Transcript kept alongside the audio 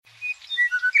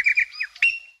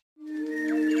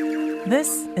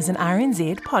This is an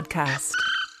RNZ podcast.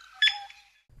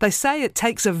 They say it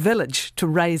takes a village to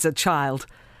raise a child.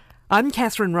 I'm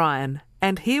Catherine Ryan,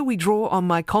 and here we draw on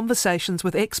my conversations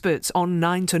with experts on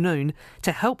 9 to Noon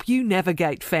to help you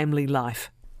navigate family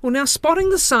life. Well, now, spotting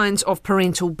the signs of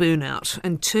parental burnout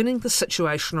and turning the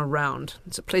situation around.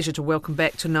 It's a pleasure to welcome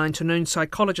back to 9 to Noon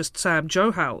psychologist Saab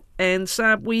Johal. And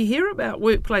Saab, we hear about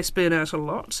workplace burnout a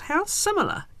lot. How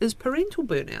similar is parental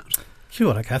burnout? Kia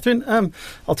ora, Catherine.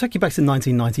 I'll take you back to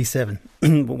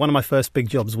 1997. One of my first big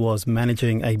jobs was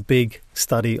managing a big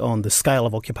study on the scale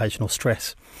of occupational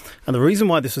stress. And the reason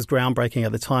why this was groundbreaking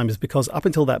at the time is because up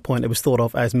until that point it was thought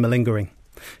of as malingering.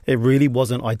 It really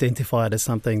wasn't identified as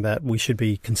something that we should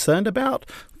be concerned about.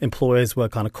 Employers were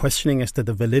kind of questioning as to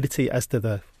the validity as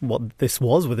to what this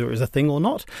was, whether it was a thing or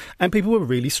not. And people were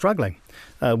really struggling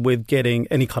with getting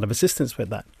any kind of assistance with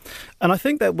that. And I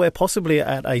think that we're possibly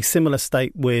at a similar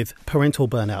state with parental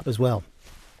burnout as well.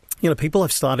 You know, people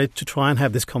have started to try and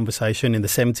have this conversation in the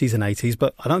 70s and 80s,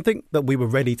 but I don't think that we were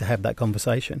ready to have that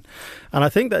conversation. And I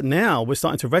think that now we're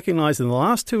starting to recognise in the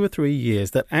last 2 or 3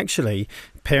 years that actually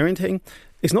parenting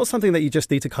is not something that you just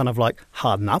need to kind of like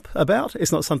harden up about.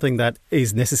 It's not something that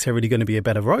is necessarily going to be a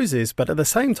bed of roses, but at the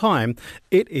same time,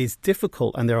 it is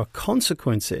difficult and there are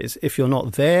consequences if you're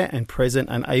not there and present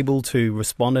and able to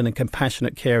respond in a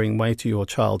compassionate, caring way to your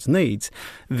child's needs,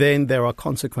 then there are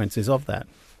consequences of that.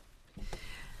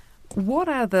 What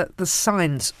are the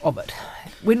signs of it?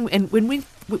 When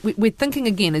we're thinking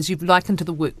again, as you've likened to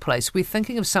the workplace, we're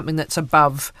thinking of something that's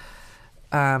above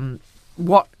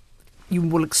what you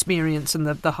will experience in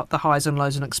the highs and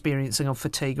lows and experiencing of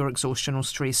fatigue or exhaustion or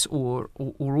stress or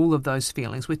all of those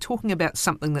feelings. We're talking about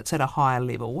something that's at a higher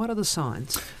level. What are the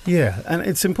signs? Yeah, and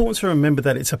it's important to remember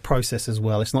that it's a process as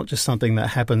well. It's not just something that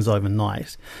happens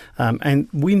overnight. And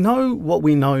we know what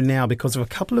we know now because of a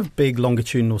couple of big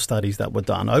longitudinal studies that were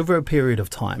done over a period of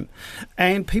time.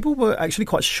 And people were actually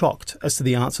quite shocked as to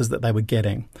the answers that they were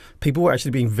getting. People were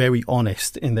actually being very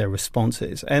honest in their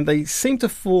responses. And they seem to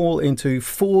fall into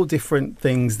 4 different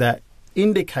things that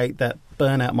indicate that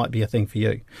burnout might be a thing for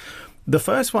you. The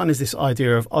first one is this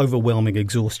idea of overwhelming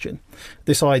exhaustion.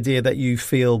 This idea that you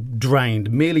feel drained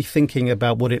merely thinking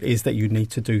about what it is that you need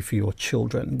to do for your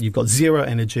children. You've got zero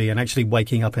energy and actually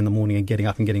waking up in the morning and getting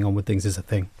up and getting on with things is a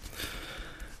thing.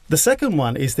 The second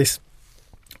one is this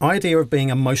idea of being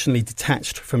emotionally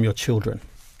detached from your children.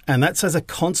 And that's as a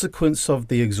consequence of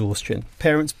the exhaustion.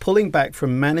 Parents pulling back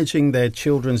from managing their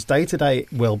children's day-to-day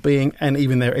well-being and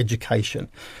even their education.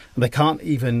 They can't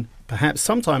even, perhaps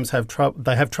sometimes have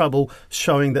trouble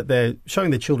showing their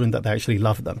children that they actually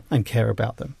love them and care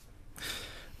about them.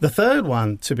 The third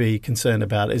one to be concerned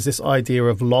about is this idea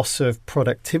of loss of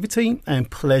productivity and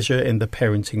pleasure in the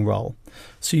parenting role.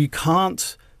 So you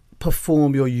can't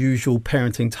perform your usual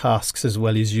parenting tasks as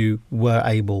well as you were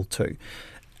able to.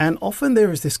 And often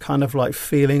there is this kind of like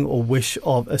feeling or wish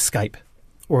of escape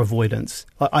or avoidance.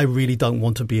 Like, I really don't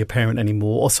want to be a parent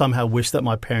anymore, or somehow wish that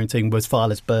my parenting was far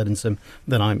less burdensome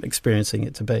than I'm experiencing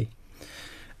it to be.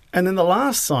 And then the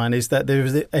last sign is that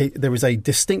there is a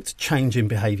distinct change in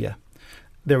behaviour.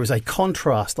 There is a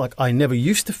contrast, like I never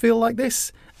used to feel like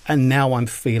this, and now I'm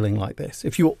feeling like this.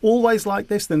 If you were always like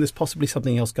this, then there's possibly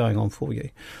something else going on for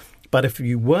you. But if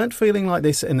you weren't feeling like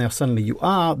this and now suddenly you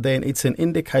are, then it's an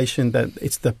indication that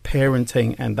it's the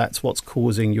parenting and that's what's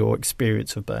causing your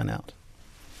experience of burnout.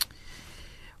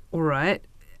 All right.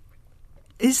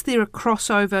 Is there a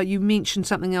crossover? You mentioned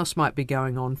something else might be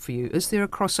going on for you. Is there a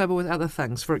crossover with other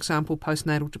things? For example,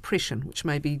 postnatal depression, which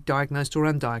may be diagnosed or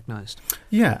undiagnosed.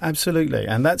 Yeah, absolutely.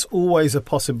 And that's always a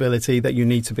possibility that you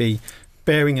need to be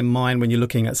bearing in mind when you're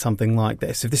looking at something like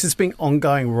this. If this has been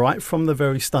ongoing right from the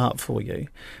very start for you,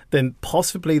 then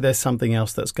possibly there's something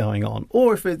else that's going on.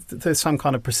 Or if there's some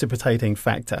kind of precipitating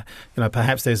factor,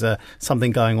 perhaps there's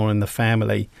something going on in the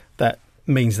family that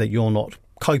means that you're not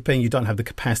coping, you don't have the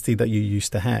capacity that you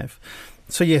used to have.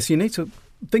 So yes, you need to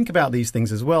think about these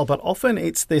things as well, but often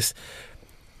it's this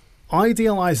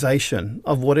idealization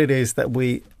of what it is that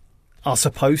we are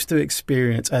supposed to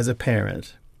experience as a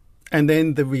parent. And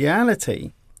then the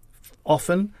reality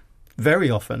often, very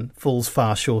often, falls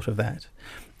far short of that.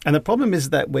 And the problem is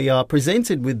that we are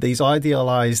presented with these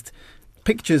idealized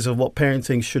pictures of what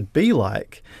parenting should be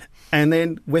like, and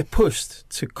then we're pushed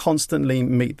to constantly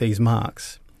meet these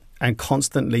marks and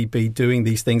constantly be doing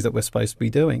these things that we're supposed to be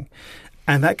doing.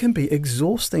 And that can be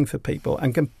exhausting for people,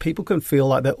 and people can feel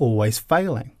like they're always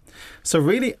failing. So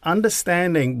really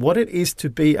understanding what it is to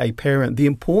be a parent, the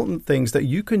important things that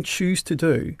you can choose to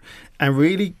do, and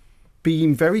really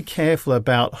being very careful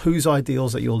about whose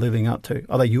ideals that you're living up to.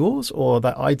 Are they yours, or are they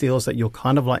ideals that you're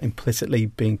kind of like implicitly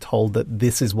being told that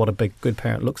this is what a good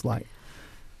parent looks like?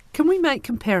 Can we make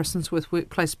comparisons with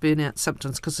workplace burnout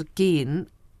symptoms? Because again,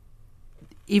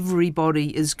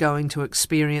 everybody is going to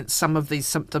experience some of these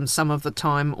symptoms some of the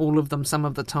time, all of them some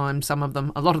of the time, some of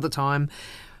them a lot of the time.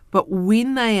 But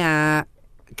when they are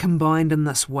combined in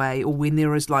this way, or when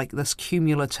there is like this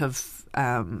cumulative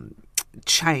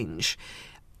change,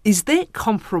 is that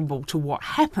comparable to what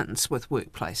happens with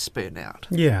workplace burnout?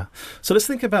 Yeah. So let's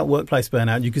think about workplace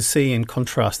burnout. You can see in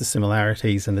contrast the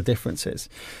similarities and the differences.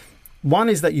 One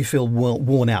is that you feel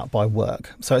worn out by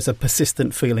work. So it's a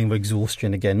persistent feeling of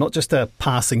exhaustion again, not just a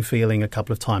passing feeling a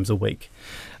couple of times a week.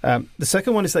 The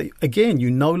second one is that, again, you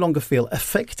no longer feel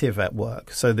effective at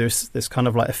work. So there's this kind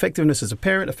of like effectiveness as a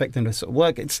parent, effectiveness at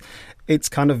work. It's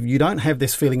kind of, you don't have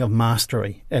this feeling of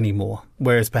mastery anymore,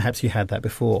 whereas perhaps you had that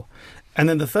before. And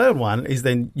then the third one is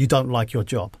then you don't like your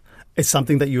job. It's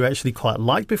something that you actually quite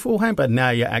liked beforehand, but now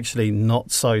you're actually not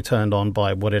so turned on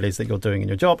by what it is that you're doing in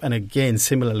your job. And again,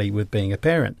 similarly with being a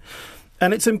parent.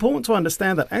 And it's important to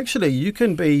understand that actually you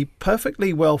can be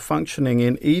perfectly well functioning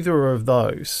in either of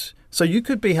those. So you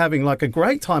could be having like a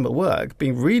great time at work,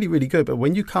 being really, really good, but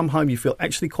when you come home, you feel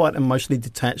actually quite emotionally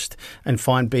detached and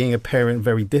find being a parent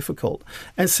very difficult.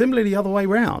 And similarly, the other way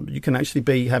around, you can actually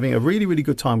be having a really, really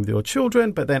good time with your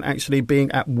children, but then actually being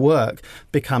at work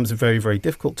becomes very, very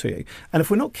difficult to you. And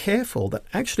if we're not careful, that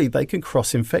actually they can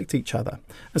cross-infect each other.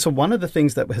 And so one of the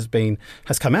things that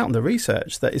has come out in the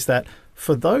research that is that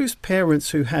for those parents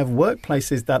who have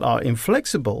workplaces that are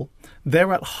inflexible,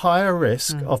 they're at higher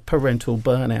risk of parental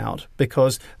burnout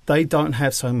because they don't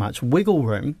have so much wiggle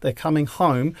room. They're coming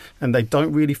home and they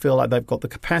don't really feel like they've got the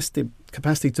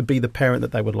capacity to be the parent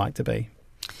that they would like to be.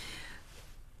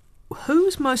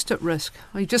 Who's most at risk?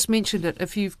 You just mentioned it.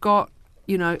 If you've got,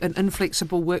 an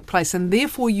inflexible workplace and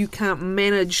therefore you can't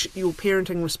manage your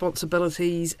parenting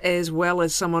responsibilities as well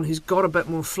as someone who's got a bit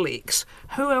more flex,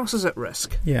 who else is at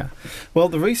risk? Yeah. Well,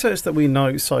 the research that we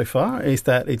know so far is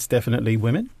that it's definitely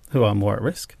women who are more at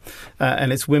risk.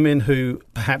 And it's women who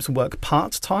perhaps work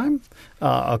part-time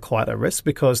are quite at risk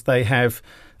because they have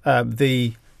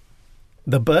the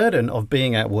burden of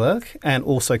being at work and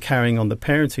also carrying on the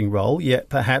parenting role, yet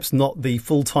perhaps not the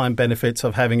full-time benefits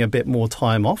of having a bit more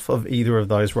time off of either of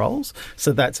those roles.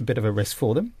 So that's a bit of a risk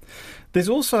for them. There's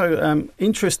also,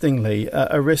 interestingly,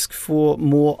 a risk for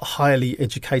more highly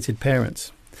educated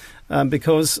parents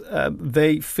because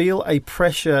they feel a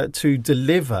pressure to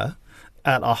deliver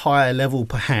at a higher level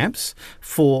perhaps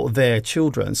for their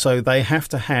children. So they have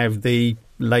to have the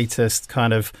latest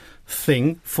kind of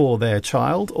thing for their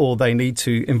child, or they need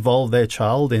to involve their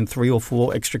child in 3 or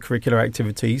 4 extracurricular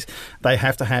activities. They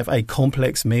have to have a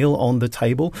complex meal on the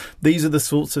table. These are the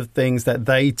sorts of things that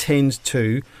they tend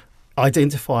to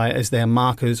identify as their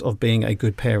markers of being a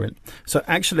good parent. So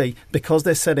actually, because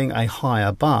they're setting a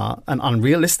higher bar, an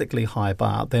unrealistically high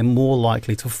bar, they're more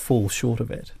likely to fall short of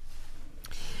it.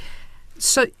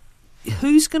 So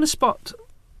who's going to spot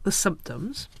the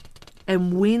symptoms?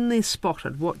 And when they're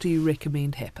spotted, what do you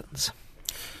recommend happens?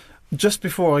 Just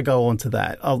before I go on to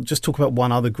that, I'll just talk about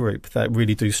one other group that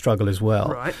really do struggle as well.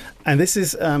 Right. And this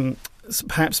is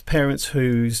perhaps parents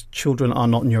whose children are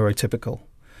not neurotypical.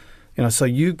 So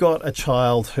you got a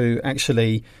child who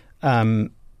actually,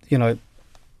 doing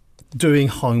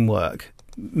homework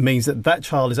means that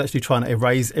child is actually trying to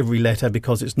erase every letter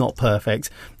because it's not perfect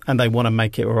and they want to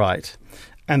make it right.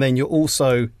 And then you're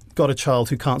also got a child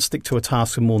who can't stick to a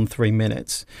task for more than 3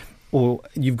 minutes, or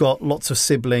you've got lots of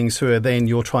siblings who are then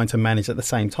you're trying to manage at the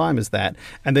same time as that.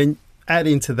 And then add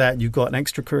into that, you've got an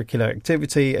extracurricular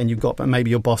activity and you've got maybe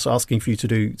your boss asking for you to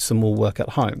do some more work at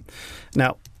home.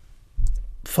 Now,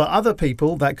 for other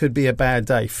people, that could be a bad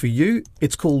day. For you,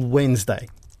 it's called Wednesday.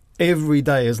 Every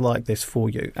day is like this for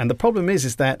you. And the problem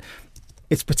is that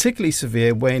it's particularly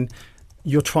severe when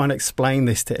you're trying to explain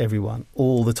this to everyone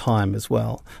all the time as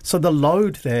well. So the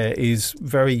load there is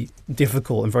very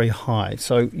difficult and very high.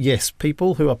 So yes,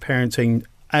 people who are parenting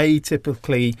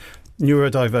atypically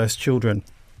neurodiverse children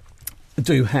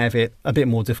do have it a bit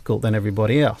more difficult than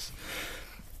everybody else.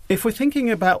 If we're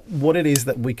thinking about what it is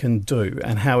that we can do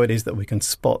and how it is that we can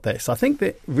spot this, I think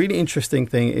the really interesting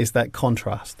thing is that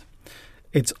contrast.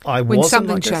 When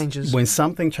something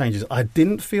changes, I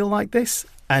didn't feel like this,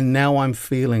 and now I'm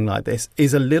feeling like this,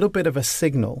 is a little bit of a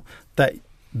signal that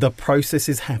the process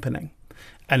is happening.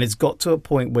 And it's got to a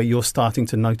point where you're starting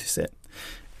to notice it.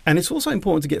 And it's also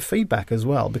important to get feedback as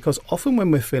well, because often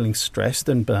when we're feeling stressed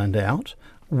and burned out,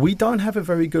 we don't have a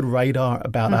very good radar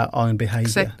about our own behaviour.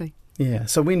 Exactly. Yeah,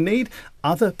 so we need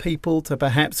other people to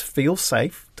perhaps feel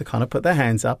safe to kind of put their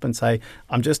hands up and say,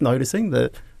 I'm just noticing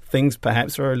that things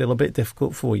perhaps are a little bit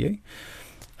difficult for you.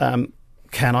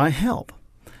 Can I help?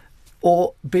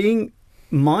 Or being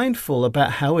mindful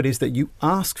about how it is that you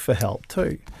ask for help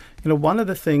too. One of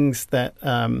the things that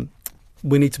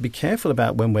we need to be careful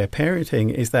about when we're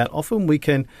parenting is that often we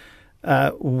can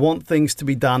want things to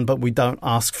be done, but we don't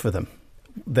ask for them.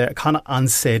 They're kind of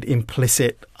unsaid,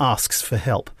 implicit asks for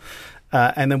help.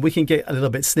 And then we can get a little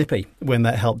bit snippy when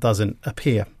that help doesn't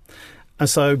appear. And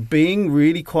so being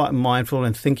really quite mindful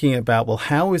and thinking about, well,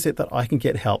 how is it that I can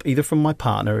get help, either from my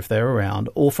partner if they're around,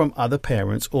 or from other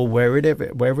parents, or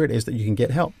wherever it is that you can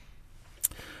get help.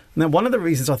 Now, one of the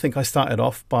reasons I think I started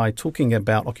off by talking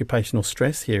about occupational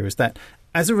stress here is that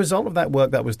as a result of that work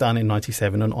that was done in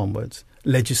 97 and onwards,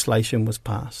 legislation was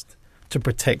passed to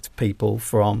protect people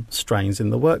from strains in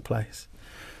the workplace.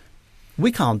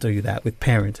 We can't do that with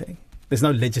parenting. There's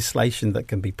no legislation that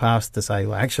can be passed to say,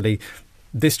 well, actually,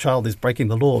 this child is breaking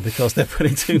the law because they're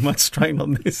putting too much strain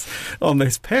on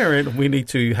this parent. We need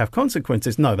to have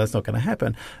consequences. No, that's not going to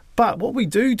happen. But what we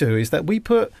do is that we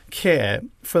put care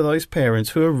for those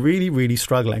parents who are really, really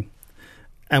struggling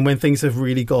and when things have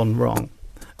really gone wrong.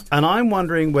 And I'm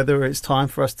wondering whether it's time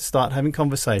for us to start having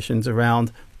conversations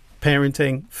around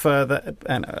parenting further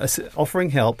and offering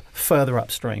help further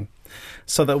upstream,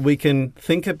 so that we can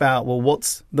think about, well,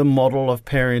 what's the model of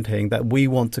parenting that we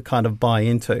want to kind of buy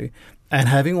into, and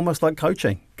having almost like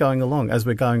coaching going along as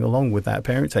we're going along with that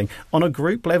parenting on a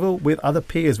group level with other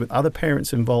peers, with other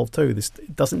parents involved too. This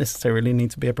doesn't necessarily need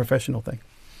to be a professional thing.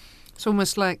 It's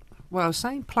almost like, well, I was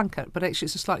saying Plunket, but actually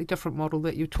it's a slightly different model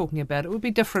that you're talking about. It would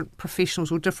be different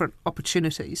professionals or different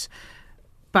opportunities,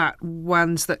 but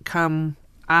ones that come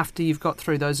after you've got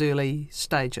through those early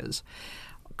stages.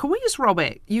 Can we just roll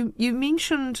back? You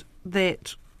mentioned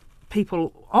that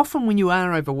people, often when you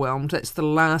are overwhelmed, that's the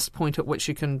last point at which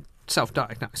you can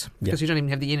self-diagnose, because you don't even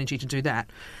have the energy to do that.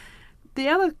 The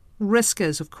other risk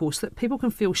is, of course, that people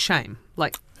can feel shame.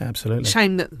 Like, absolutely,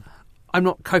 shame that I'm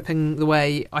not coping the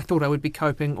way I thought I would be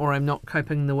coping, or I'm not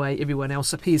coping the way everyone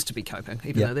else appears to be coping,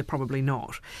 even though they're probably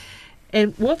not.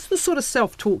 And what's the sort of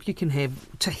self-talk you can have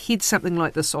to head something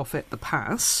like this off at the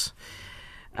pass?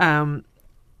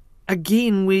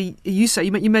 Again, where you say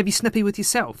you may be snippy with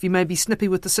yourself, you may be snippy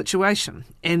with the situation,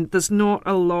 and there's not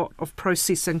a lot of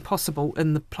processing possible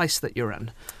in the place that you're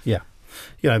in. Yeah.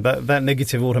 That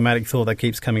negative automatic thought that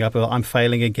keeps coming up, I'm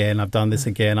failing again, I've done this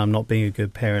again, I'm not being a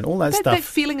good parent, all that stuff. That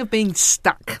feeling of being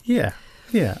stuck. Yeah,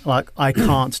 like I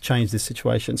can't change this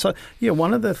situation. So,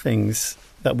 one of the things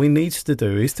that we need to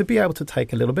do is to be able to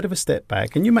take a little bit of a step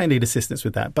back, and you may need assistance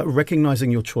with that, but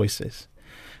recognising your choices.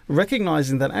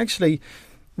 Recognising that actually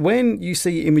when you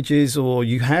see images or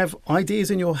you have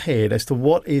ideas in your head as to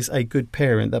what is a good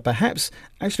parent, that perhaps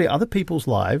actually other people's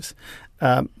lives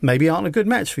maybe aren't a good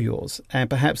match for yours, and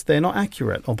perhaps they're not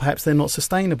accurate, or perhaps they're not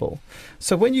sustainable.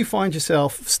 So when you find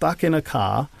yourself stuck in a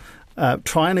car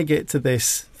trying to get to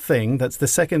this thing, that's the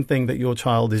second thing that your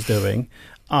child is doing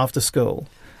after school,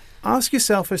 ask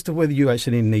yourself as to whether you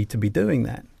actually need to be doing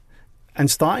that,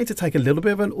 and starting to take a little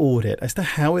bit of an audit as to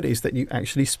how it is that you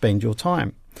actually spend your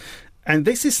time. And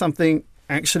this is something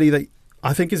actually that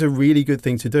I think is a really good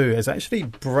thing to do, is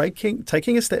actually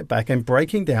taking a step back and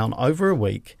breaking down over a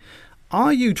week.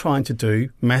 Are you trying to do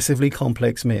massively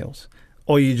complex meals,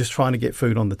 or are you just trying to get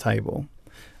food on the table?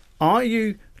 Are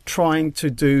you trying to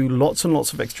do lots and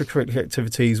lots of extracurricular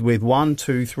activities with 1,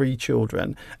 2, 3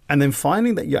 children, and then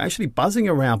finding that you're actually buzzing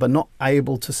around but not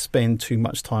able to spend too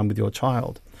much time with your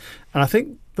child? And I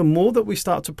think the more that we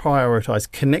start to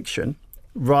prioritise connection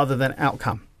rather than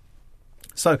outcome.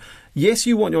 So, yes,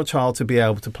 you want your child to be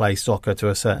able to play soccer to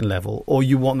a certain level, or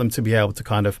you want them to be able to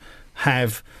kind of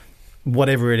have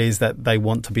whatever it is that they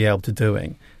want to be able to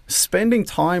doing. Spending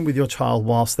time with your child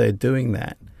whilst they're doing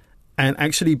that, and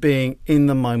actually being in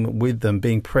the moment with them,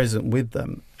 being present with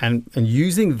them, and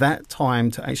using that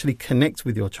time to actually connect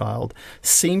with your child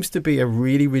seems to be a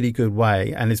really, really good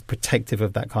way, and is protective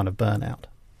of that kind of burnout.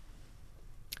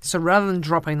 So rather than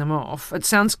dropping them off, it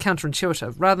sounds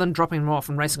counterintuitive, rather than dropping them off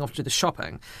and racing off to do the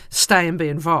shopping, stay and be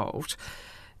involved,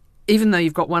 even though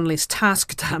you've got one less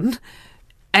task done,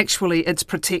 actually it's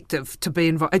protective to be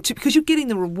involved, because you're getting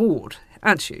the reward,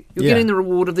 aren't you? You're getting the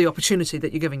reward of the opportunity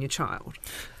that you're giving your child.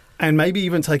 And maybe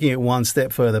even taking it one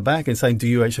step further back and saying, do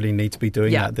you actually need to be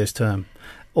doing that this term?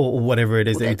 Or whatever it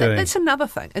is that you're doing. That's another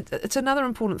thing. It's another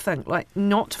important thing, like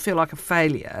not to feel like a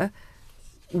failure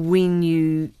when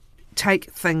you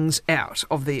take things out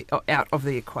of the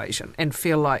equation and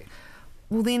feel like,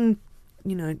 well, then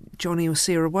Johnny or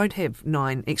Sarah won't have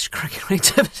 9 extracurricular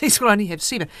activities, will only have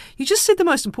 7. You just said the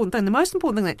most important thing. The most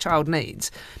important thing that child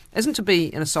needs isn't to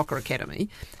be in a soccer academy.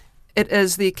 It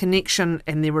is their connection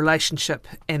and their relationship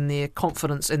and their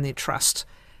confidence and their trust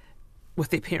with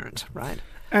their parent, right?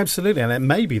 Absolutely, and it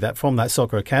may be that from that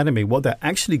soccer academy, what they're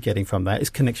actually getting from that is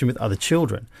connection with other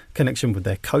children, connection with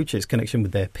their coaches, connection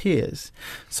with their peers.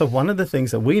 So one of the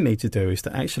things that we need to do is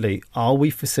to actually, are we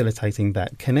facilitating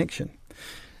that connection?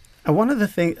 And one of the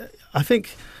things, I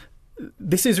think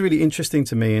this is really interesting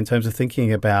to me in terms of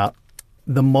thinking about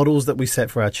the models that we set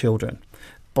for our children.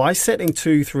 By setting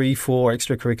 2, 3, 4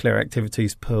 extracurricular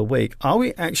activities per week, are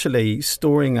we actually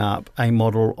storing up a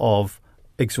model of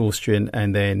exhaustion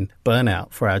and then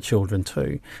burnout for our children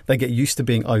too? They get used to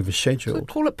being overscheduled. So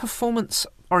call it performance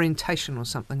orientation or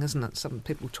something, isn't it? Some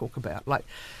people talk about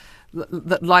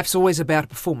that life's always about a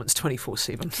performance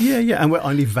 24/7. Yeah, and we're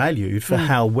only valued for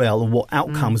how well and what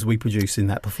outcomes we produce in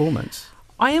that performance.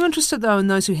 I am interested though in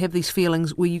those who have these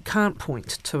feelings where you can't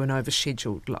point to an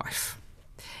overscheduled life.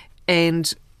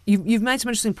 And you've made some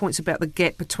interesting points about the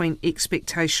gap between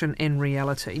expectation and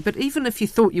reality. But even if you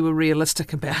thought you were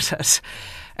realistic about it,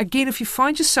 again, if you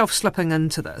find yourself slipping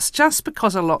into this, just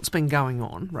because a lot's been going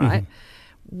on, right,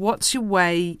 what's your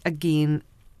way, again,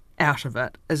 out of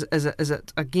it? Is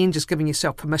it, again, just giving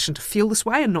yourself permission to feel this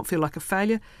way and not feel like a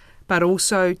failure, but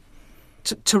also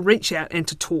to reach out and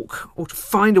to talk or to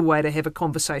find a way to have a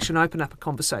conversation, open up a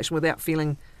conversation without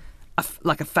feeling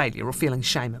like a failure or feeling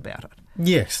shame about it?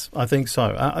 Yes, I think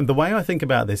so. And the way I think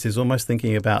about this is almost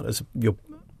thinking about as your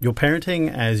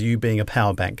parenting as you being a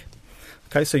power bank.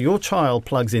 Okay, so your child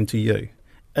plugs into you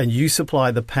and you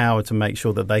supply the power to make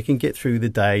sure that they can get through the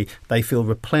day, they feel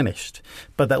replenished.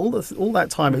 But that all that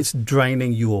time it's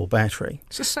draining your battery.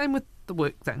 It's the same with the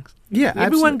work thing. Yeah, Everyone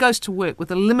absolutely. goes to work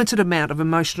with a limited amount of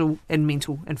emotional and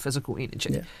mental and physical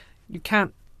energy. Yeah.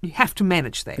 You have to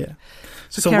manage that. Yeah.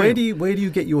 So where do you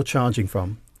get your charging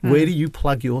from? Where do you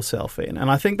plug yourself in? And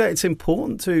I think that it's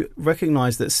important to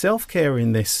recognise that self-care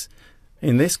in this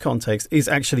context is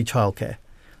actually childcare.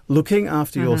 Looking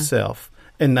after yourself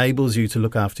enables you to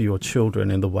look after your children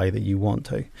in the way that you want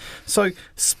to. So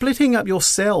splitting up your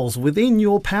cells within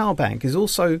your power bank is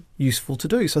also useful to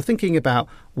do. So thinking about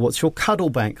what's your cuddle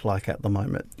bank like at the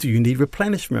moment? Do you need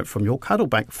replenishment from your cuddle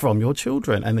bank from your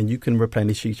children? And then you can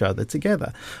replenish each other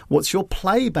together. What's your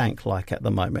play bank like at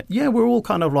the moment? Yeah, we're all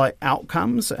kind of like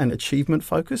outcomes and achievement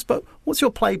focused, but what's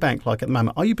your play bank like at the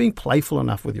moment? Are you being playful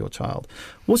enough with your child?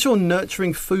 What's your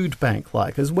nurturing food bank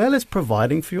like? As well as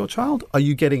providing for your child, are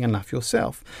you getting enough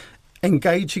yourself?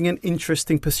 Engaging in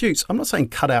interesting pursuits. I'm not saying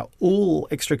cut out all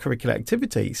extracurricular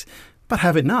activities, but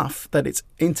have enough that it's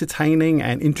entertaining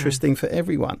and interesting for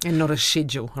everyone. And not a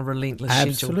schedule, a relentless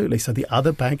schedule. Absolutely. So the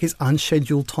other bank is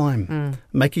unscheduled time,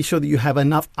 making sure that you have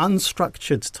enough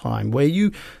unstructured time where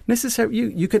you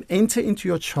can enter into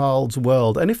your child's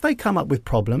world. And if they come up with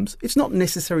problems, it's not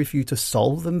necessary for you to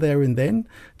solve them there and then.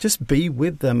 Just be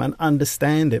with them and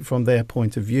understand it from their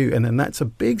point of view. And then that's a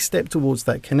big step towards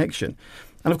that connection.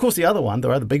 And of course, the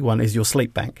other big one is your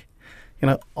sleep bank.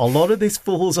 A lot of this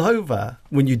falls over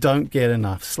when you don't get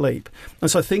enough sleep. And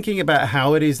so thinking about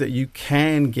how it is that you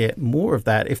can get more of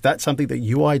that, if that's something that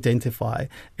you identify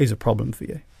is a problem for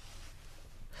you.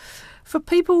 For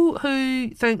people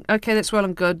who think, okay, that's well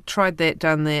and good, tried that,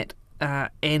 done that,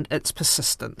 and it's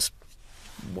persistent,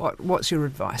 what's your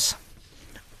advice?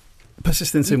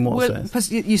 Persistence in what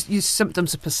sense? Your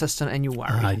symptoms are persistent and you're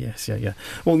worried. Yes.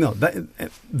 Well, no,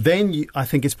 I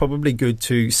think it's probably good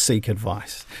to seek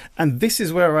advice. And this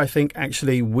is where I think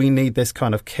actually we need this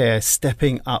kind of care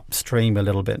stepping upstream a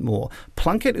little bit more.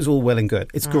 Plunkett is all well and good.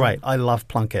 It's great. I love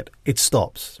Plunkett. It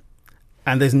stops.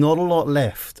 And there's not a lot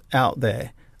left out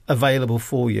there available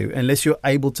for you unless you're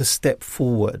able to step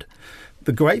forward.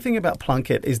 The great thing about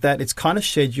Plunkett is that it's kind of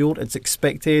scheduled, it's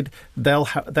expected, they'll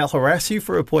harass you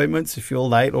for appointments if you're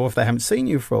late or if they haven't seen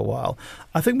you for a while.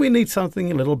 I think we need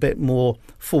something a little bit more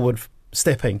forward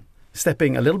stepping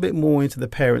a little bit more into the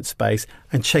parent space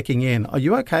and checking in. Are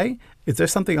you okay? Is there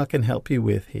something I can help you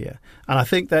with here? And I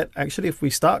think that actually if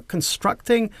we start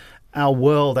constructing our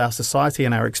world, our society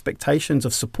and our expectations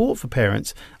of support for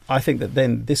parents, I think that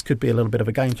then this could be a little bit of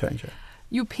a game changer.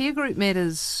 Your peer group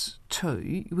matters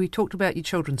too. We talked about your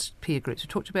children's peer groups. We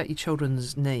talked about your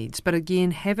children's needs. But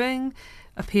again, having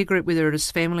a peer group, whether it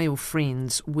is family or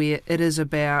friends, where it is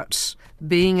about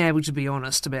being able to be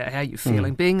honest about how you're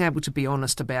feeling, being able to be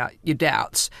honest about your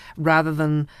doubts, rather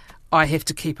than I have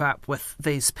to keep up with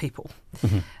these people.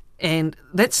 And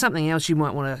that's something else you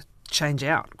might want to change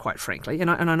out, quite frankly. And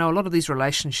I know a lot of these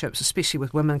relationships, especially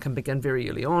with women, can begin very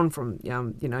early on from,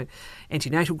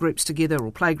 antenatal groups together or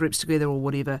play groups together or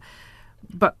whatever.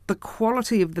 But the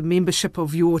quality of the membership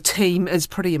of your team is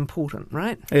pretty important,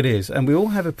 right? It is, and we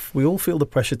all feel the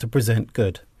pressure to present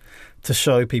good, to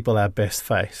show people our best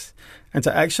face, and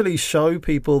to actually show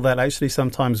people that actually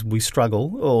sometimes we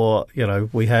struggle, or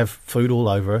we have food all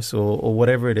over us, or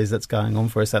whatever it is that's going on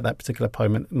for us at that particular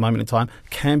moment in time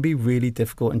can be really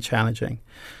difficult and challenging.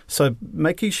 So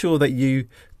making sure that you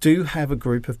do have a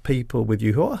group of people with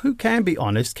you who can be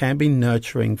honest, can be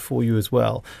nurturing for you as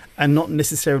well, and not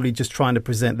necessarily just trying to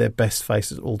present their best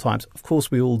face at all times. Of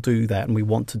course, we all do that, and we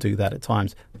want to do that at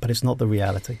times, but it's not the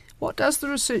reality. What does the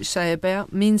research say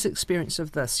about men's experience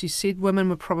of this? You said women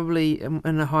were probably in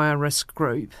a higher risk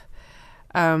group,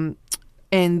 and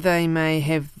they may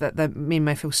have that men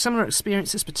may feel similar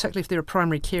experiences, particularly if they're a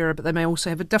primary carer, but they may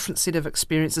also have a different set of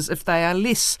experiences if they are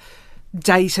less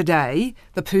day-to-day,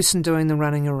 the person doing the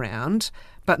running around,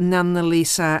 but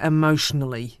nonetheless are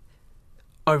emotionally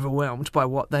overwhelmed by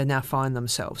what they now find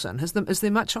themselves in. Is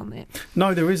there much on that?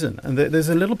 No, there isn't. And there's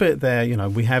a little bit there.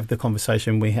 We have the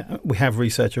conversation. We have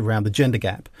research around the gender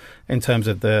gap in terms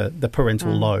of the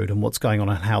parental load and what's going on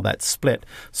and how that's split.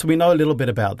 So we know a little bit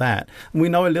about that. And we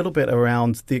know a little bit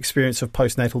around the experience of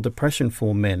postnatal depression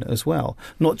for men as well,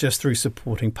 not just through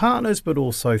supporting partners, but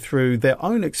also through their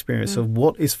own experience of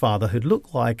what is fatherhood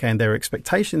look like and their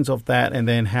expectations of that, and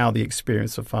then how the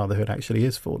experience of fatherhood actually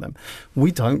is for them.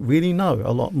 We don't really know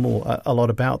a lot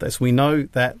about this. We know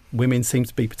that women seem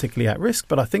to be particularly at risk,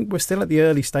 but I think we're still at the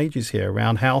early stages here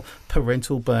around how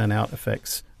parental burnout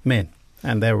affects men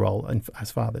and their role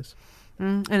as fathers.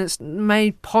 And it's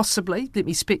may possibly, let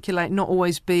me speculate, not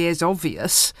always be as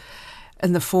obvious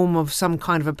in the form of some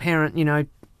kind of apparent,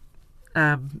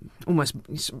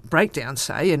 almost breakdown,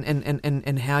 say,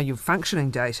 in how you're functioning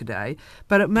day to day.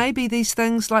 But it may be these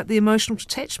things like the emotional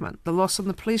detachment, the loss of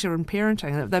the pleasure in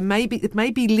parenting. It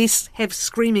may be less have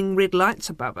screaming red lights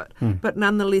above it, but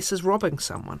nonetheless is robbing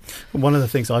someone. One of the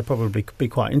things I'd probably be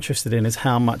quite interested in is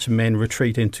how much men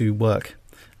retreat into work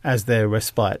as their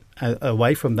respite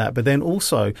away from that, but then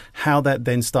also how that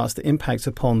then starts to impact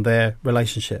upon their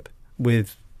relationship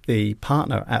with the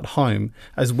partner at home,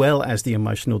 as well as the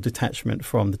emotional detachment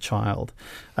from the child.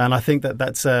 And I think that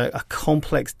that's a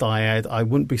complex dyad. I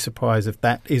wouldn't be surprised if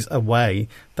that is a way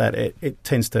that it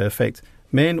tends to affect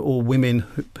men or women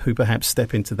who perhaps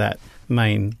step into that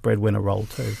main breadwinner role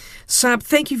too. Sab,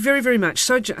 thank you very, very much.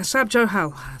 So, Sab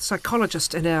Johal,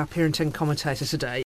 psychologist and our parenting commentator today.